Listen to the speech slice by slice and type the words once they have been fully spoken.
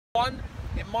One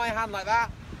in my hand like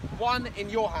that. One in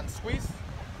your hand. Squeeze.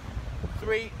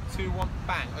 3, 2, 1.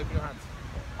 Bang. Open your hands.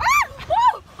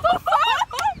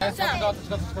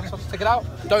 Take it out.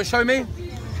 Don't show me.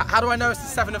 How do I know it's the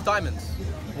 7 of diamonds?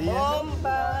 No,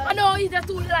 it's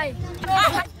too light.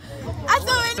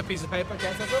 It's a piece of paper.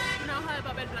 Okay,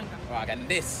 Alright, and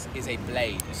this is a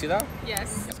blade. You see that?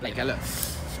 Yes. Yes, blade. Okay, look.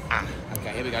 Ah.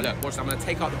 Okay, here we go. Look. Watch. I'm gonna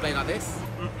take out the blade like this.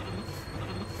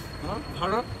 Hold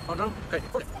on. Okay.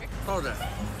 Hold it.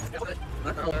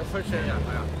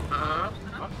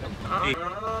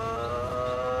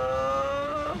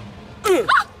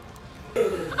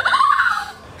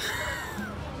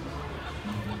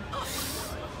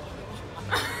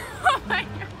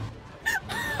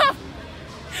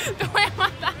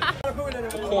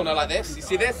 Corner like this. You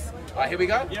see this? Alright, here we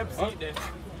go. Yep, see this.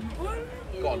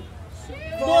 Go on.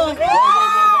 Hold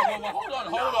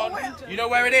on. You know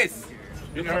where it is?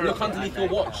 Look underneath your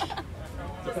watch.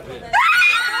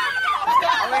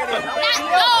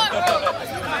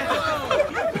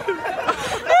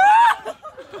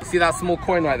 See that small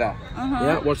coin right there?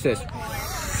 Yeah, watch this.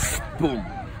 Boom.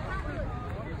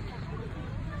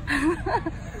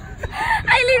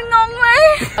 I live long way.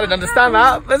 I didn't understand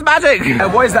that. There's magic.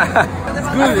 What is that? It's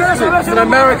good. It's an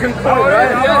American coin,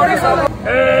 right?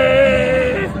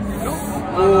 Hey.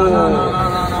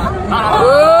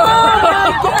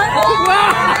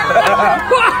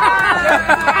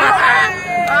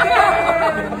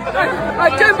 I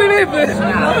can't believe this.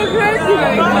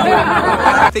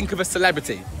 Think of a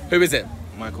celebrity. Who is it?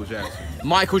 Michael Jackson.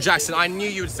 Michael Jackson. I knew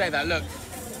you would say that. Look.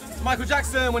 It's Michael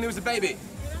Jackson when he was a baby.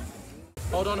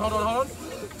 Hold on.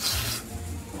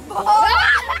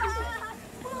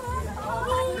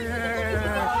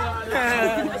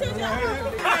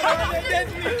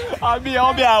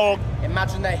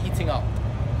 Imagine they're heating up.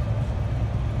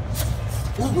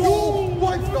 What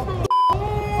the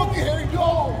fucking hell,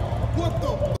 yo? What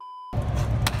the?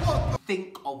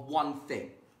 Think of one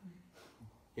thing.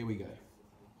 Here we go.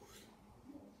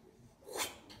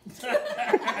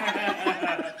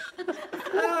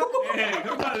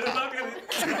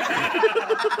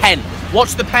 Pen.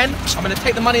 Watch the pen. I'm gonna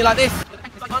take the money like this.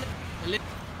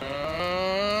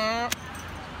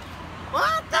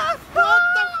 What the fuck?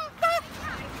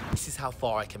 This is how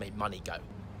far I can make money go.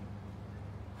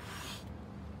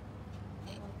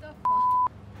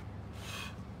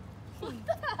 What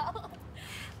the hell?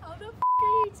 How the f are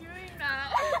you doing that?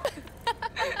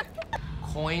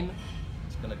 Coin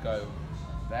is gonna go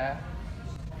there.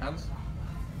 Hands.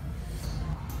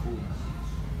 Boom.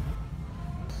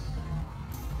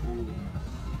 Boom.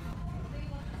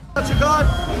 Touch your card.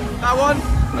 That one.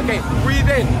 Okay, breathe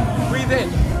in.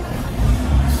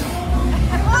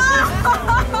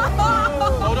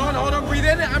 Hold on, breathe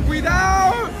in and breathe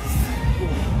out.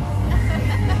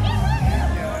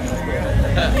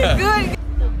 Good.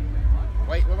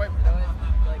 Wait.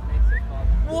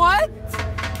 What?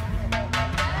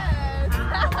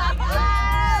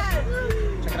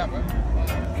 Check it out, bro.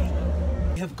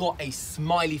 We have got a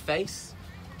smiley face.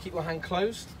 Keep your hand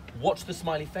closed. Watch the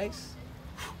smiley face.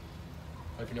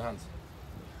 Open your hands.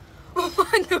 What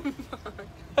the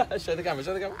fuck? Show the camera.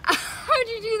 How'd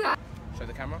you do that? Show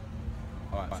the camera.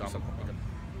 Alright, so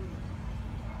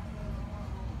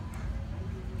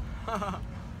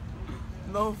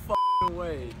No f***ing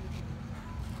way.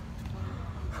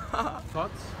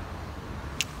 Thoughts?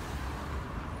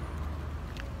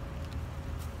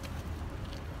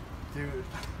 Dude.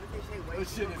 This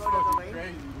shit is fucking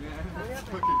crazy, man. It's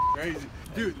fucking crazy.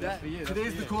 Dude,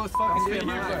 today's the coolest fucking day of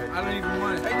my life. I don't even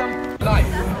want it.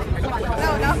 Knife.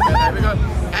 There we go.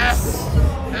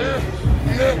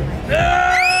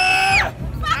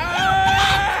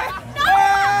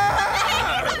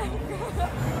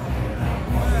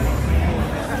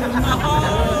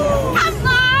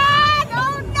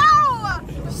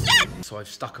 So I've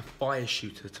stuck a fire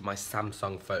shooter to my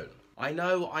Samsung phone. I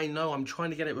know, I'm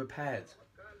trying to get it repaired.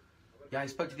 Yeah, I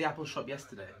spoke to the Apple shop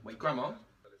yesterday. Wait, Grandma,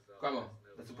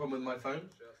 there's a problem with my phone.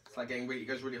 It's like it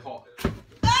goes really hot.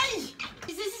 Hey!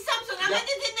 Is this a Samsung? I read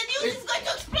it in the news, it's going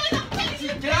to explode, I'm telling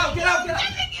you! Get out!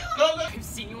 Go! I've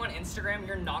seen you on Instagram,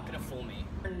 you're not gonna fool me.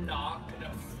 You're not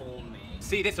gonna fool me.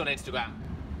 See this on Instagram.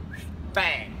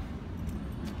 Bang!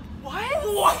 What?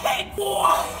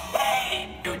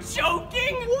 You're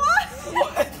joking? What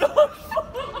the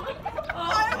fuck?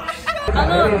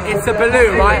 It's a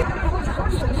balloon, right?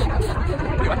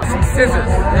 Some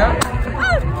scissors, yeah?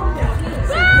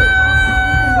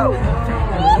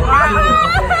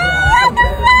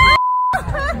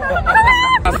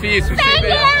 That's for you, Thank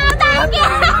you.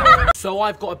 So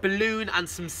I've got a balloon and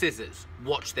some scissors.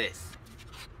 Watch this.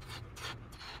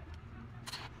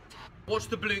 Watch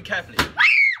the balloon carefully.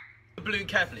 The balloon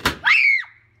carefully.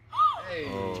 Hey.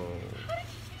 Oh.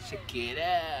 Check it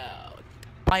out.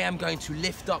 I am going to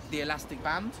lift up the elastic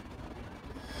band.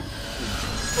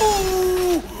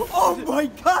 Oh! Oh my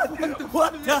God!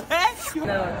 What the heck?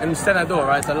 And you stand at that door,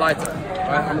 right? It's a lighter.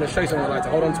 Right? I'm going to show you something with a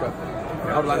lighter. Hold on to it.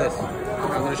 Hold it like this. I'm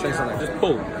going to show you something. Just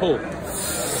pull.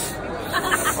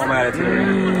 Oh my God,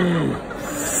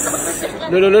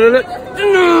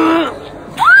 No.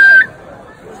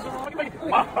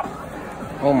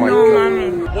 Oh my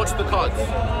God. Watch the cards.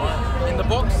 In the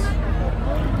box.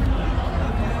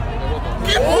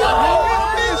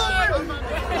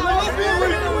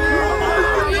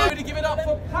 Give it up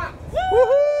for Pat.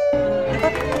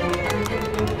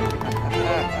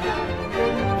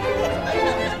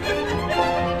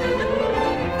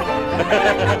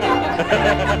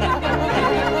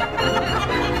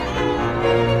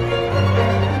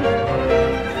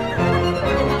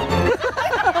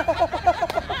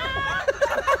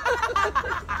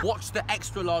 Watch the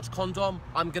extra large condom.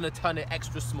 I'm gonna turn it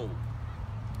extra small.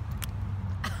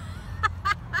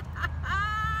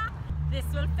 This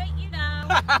will fit you now.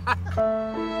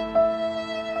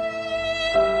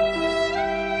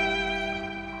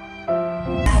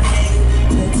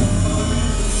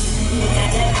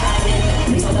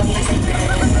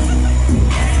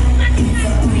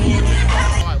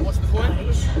 Alright, what's the coin?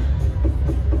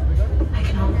 I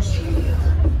can almost hear you.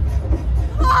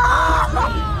 Nah.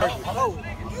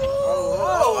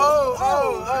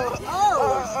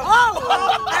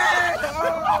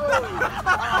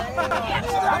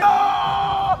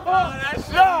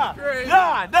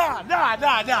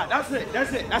 That's it.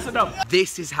 That's enough.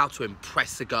 This is how to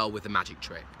impress a girl with a magic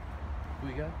trick.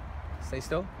 Here we go. Stay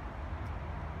still.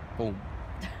 Boom.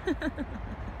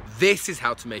 This is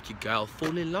how to make a girl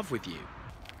fall in love with you.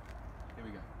 Here we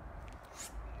go.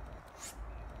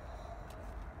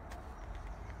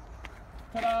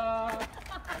 Ta-da!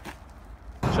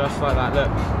 Just like that, look.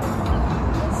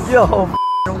 Yo,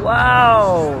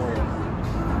 wow.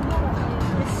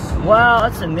 Wow,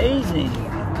 that's amazing.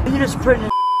 You just printing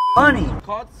money.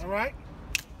 Cards. All right.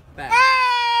 Back.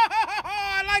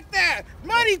 I like that.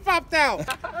 Money popped out.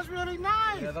 That's really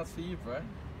nice. Yeah, that's for you, bro.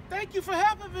 Thank you for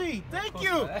helping me. Thank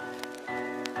you.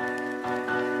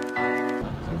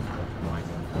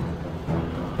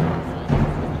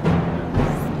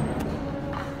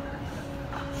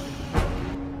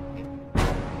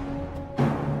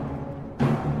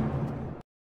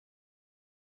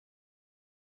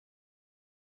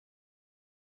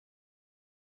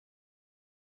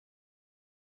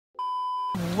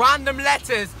 Random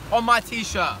letters on my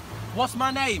t-shirt. What's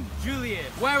my name? Julius.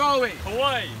 Where are we?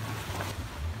 Hawaii.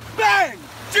 Bang!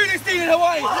 Julius Dean in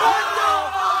Hawaii!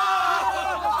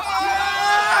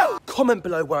 Comment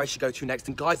below where I should go to next.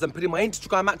 And guys, I'm putting my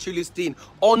Instagram at Julius Dean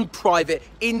on private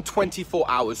in 24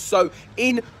 hours. So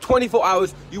in 24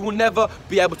 hours, you will never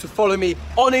be able to follow me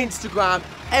on Instagram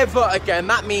ever again.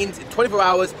 That means in 24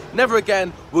 hours, never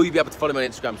again will you be able to follow me on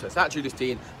Instagram. So it's at Julius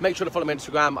Dean. Make sure to follow me on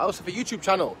Instagram. I also have a YouTube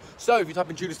channel. So if you type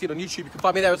in Julius Dean on YouTube, you can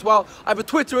find me there as well. I have a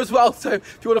Twitter as well. So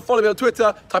if you want to follow me on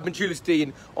Twitter, type in Julius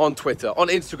Dean on Twitter, on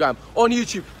Instagram, on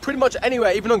YouTube, pretty much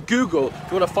anywhere, even on Google.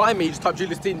 If you want to find me, just type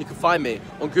Julius Dean, you can find me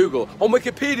on Google. On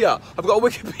Wikipedia, I've got a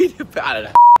Wikipedia, I don't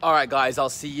know. All right, guys, I'll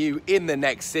see you in the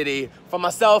next city. From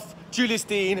myself, Julius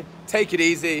Dean, take it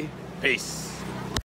easy. Peace.